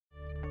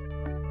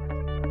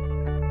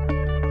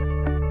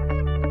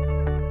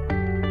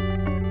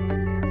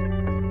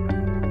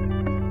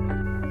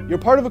You're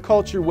part of a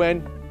culture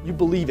when you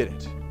believe in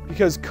it.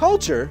 Because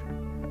culture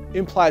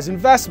implies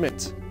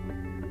investment.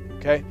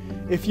 Okay?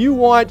 If you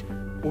want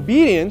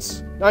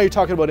obedience, now you're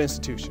talking about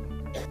institution.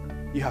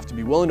 You have to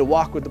be willing to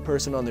walk with the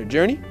person on their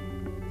journey,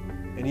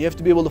 and you have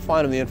to be able to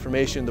find them the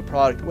information, the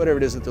product, whatever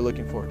it is that they're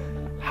looking for.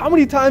 How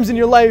many times in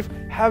your life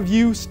have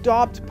you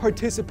stopped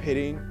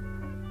participating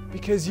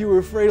because you were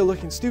afraid of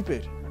looking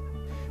stupid?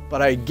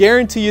 But I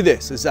guarantee you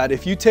this, is that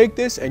if you take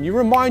this and you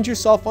remind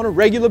yourself on a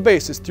regular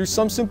basis through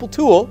some simple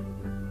tool,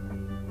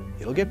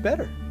 it'll get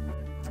better.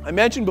 I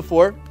mentioned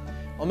before,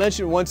 I'll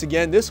mention it once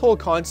again, this whole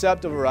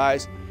concept of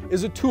Arise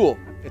is a tool.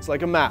 It's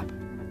like a map,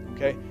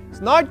 okay?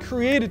 It's not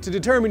created to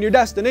determine your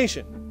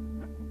destination.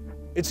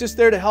 It's just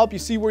there to help you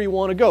see where you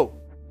want to go.